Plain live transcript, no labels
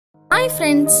Hi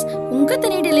friends, unga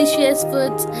thani delicious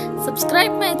foods.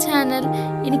 Subscribe my channel.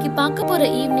 Iniki paaka pora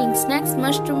evening snacks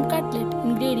mushroom cutlet.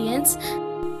 Ingredients: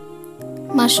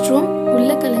 mushroom,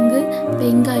 ullakalangu,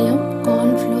 vengayam,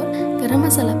 corn flour, garam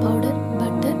masala powder,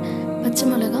 butter, பச்சை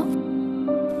மிளகாய்,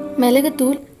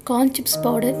 மிளகுத்தூள், corn chips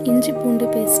powder, இஞ்சி பூண்டு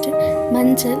paste,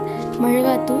 மஞ்சள்,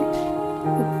 மிளகாத்தூள்,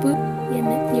 உப்பு,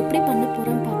 எண்ணெய். எப்படி பண்ண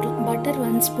போறோம் பார்க்கலாம். butter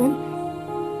 1 spoon,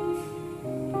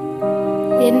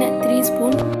 எண்ணெய் 3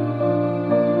 spoon,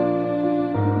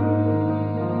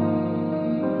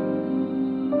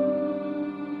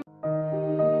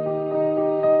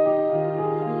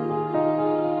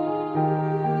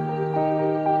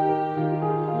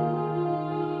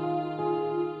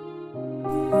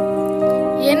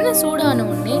 எண்ணெய் சூடான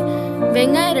உடனே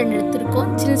வெங்காயம் 2 எடுத்துருக்கோம்.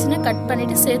 சின்ன சின்ன கட்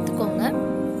பண்ணிட்டு சேர்த்துக்கோங்க.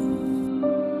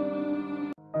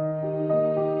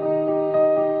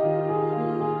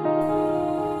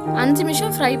 அஞ்சு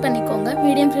நிமிஷம் ஃப்ரை பண்ணிக்கோங்க.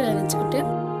 மீடியம் ஃப்ளேம்ல வச்சுக்கிட்டு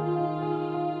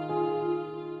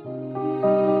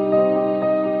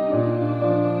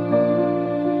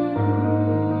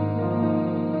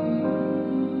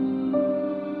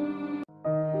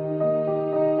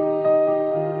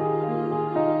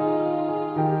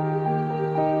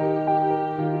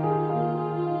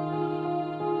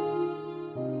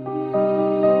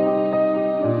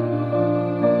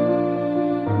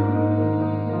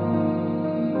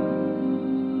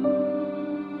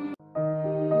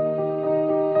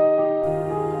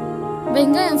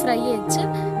வெங்காயம் ஃப்ரை ஆயிடுச்சு.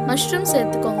 மஷ்ரூம்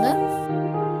சேர்த்துக்கோங்க.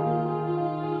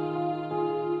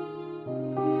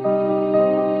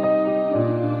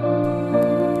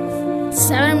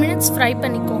 செவன் மினிட்ஸ் ஃப்ரை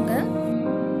பண்ணிக்கோங்க.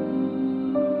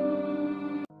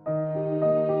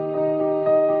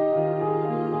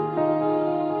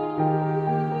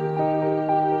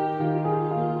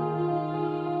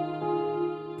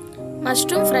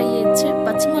 மஷ்ரூம் ஃப்ரை ஆயிடுச்சு.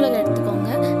 பச்சை மிளகாய் எடுத்துக்கோங்க.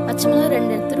 பச்சை மிளகாய்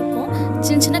 2 எடுத்துருக்கோம்.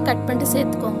 சின்ன சின்ன கட் பண்ணிட்டு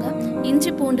சேர்த்துக்கோங்க.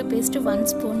 இஞ்சி பூண்டு பேஸ்ட் 1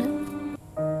 ஸ்பூனு,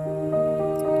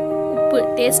 உப்பு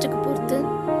டேஸ்ட்டுக்கு பொறுத்து,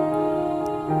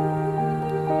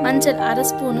 மஞ்சள் 1/2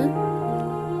 ஸ்பூனு,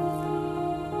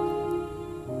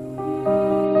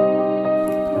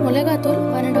 மிளகாத்தூள்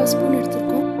 1.5 ஸ்பூன்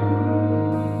எடுத்துருக்கோம்.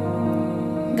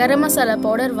 கரம் மசாலா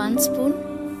பவுடர் 1 ஸ்பூன்,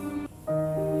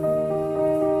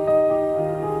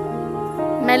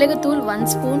 மிளகுத்தூள் 1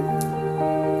 ஸ்பூன்,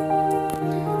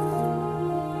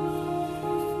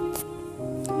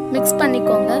 மிக்ஸ்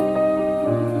பண்ணிக்கோங்க.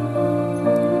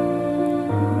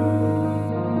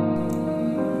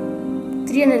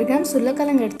 கிராம்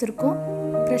உருளைக்கிழங்கு எடுத்துருக்கோம்.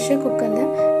 ப்ரெஷர்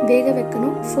குக்கரில் வேக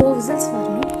வைக்கணும். 4 விசில்ஸ்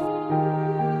வரணும்.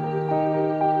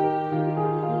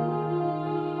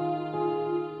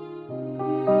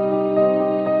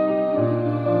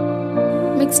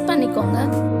 மிக்ஸ் பண்ணிக்கோங்க.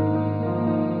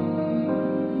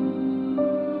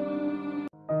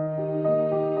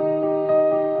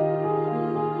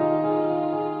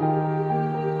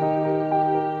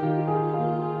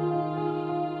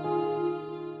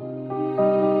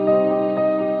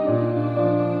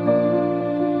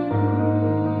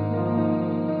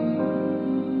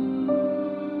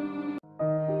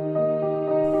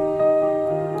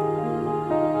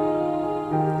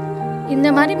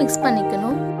 இந்த மாதிரி மிக்ஸ்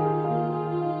பண்ணிக்கணும்.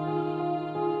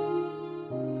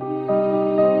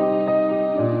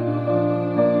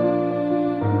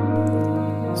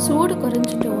 சூடு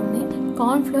குறைஞ்சிட்ட உடனே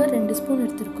கார்ன் ஃப்ளவர் 2 ஸ்பூன்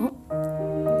எடுத்துருக்கோம்.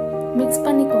 மிக்ஸ்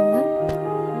பண்ணிக்கோங்க.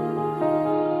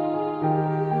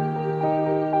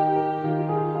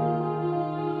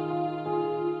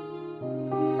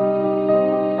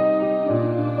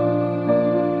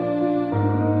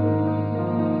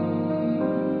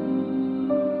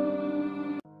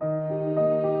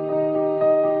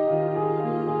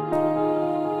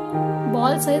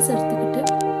 பால் சைஸ் எடுத்துக்கிட்டு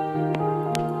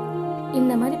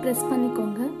இந்த மாதிரி பிரஸ்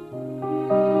பண்ணிக்கோங்க.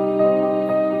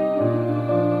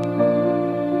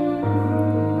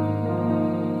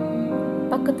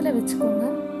 பக்கத்துல வச்சுக்கோங்க.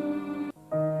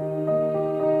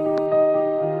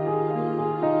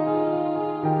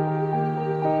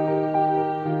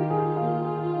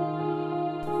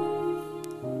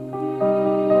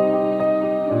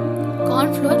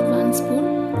 கார்ன் ஃப்ளோர் 1 ஸ்பூன்,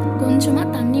 கொஞ்சமா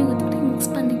தண்ணி ஊற்றிட்டு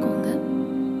மிக்ஸ் பண்ணிக்கோங்க.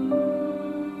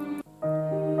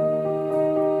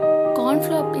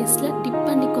 கார்ன்ஃப்ளவர் பேஸ்ட்ல டிப்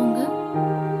பண்ணிக்கோங்க.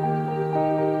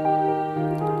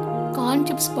 கார்ன்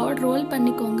சிப்ஸ் பவுடர் ரோல்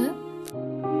பண்ணிக்கோங்க.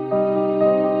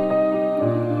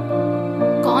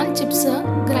 கார்ன் சிப்ஸை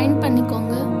கிரைண்ட்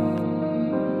பண்ணிக்கோங்க.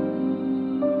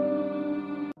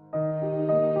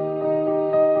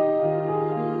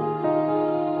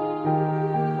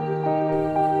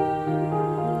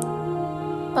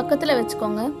 பக்கத்துல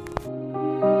வச்சுக்கோங்க.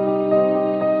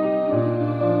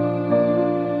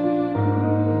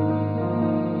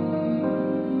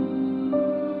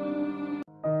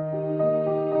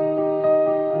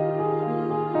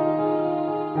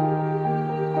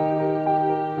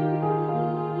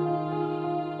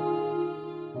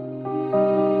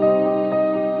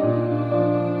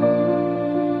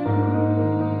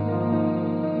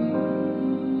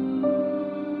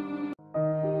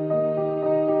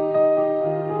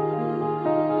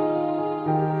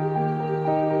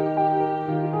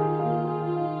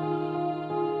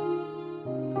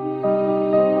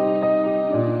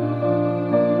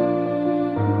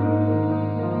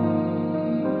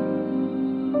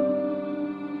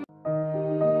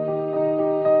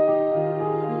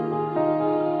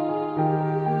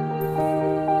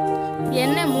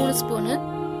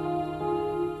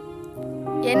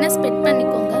 எண்ணெய் ஸ்ப்ரெட்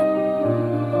பண்ணிக்கோங்க.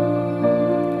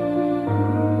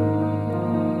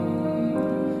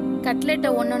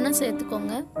 கட்லெட்டை ஒன்னொன்னா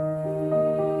சேர்த்துக்கோங்க.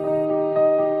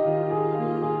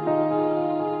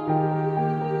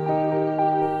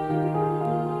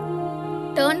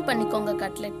 டர்ன் பண்ணிக்கோங்க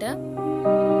கட்லெட்டை.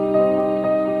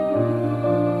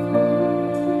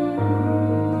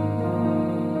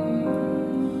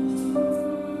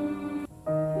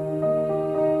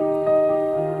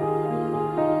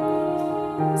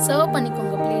 சர்வ்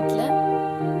பண்ணிக்கோங்க பிளேட்ல.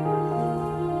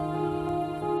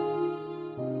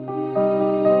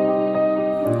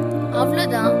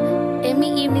 அவ்வளோதான், Emmy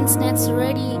evening snacks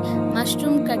ready.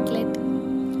 Mushroom cutlet.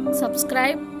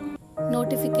 Subscribe,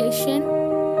 notification,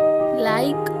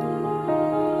 like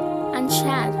and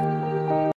share.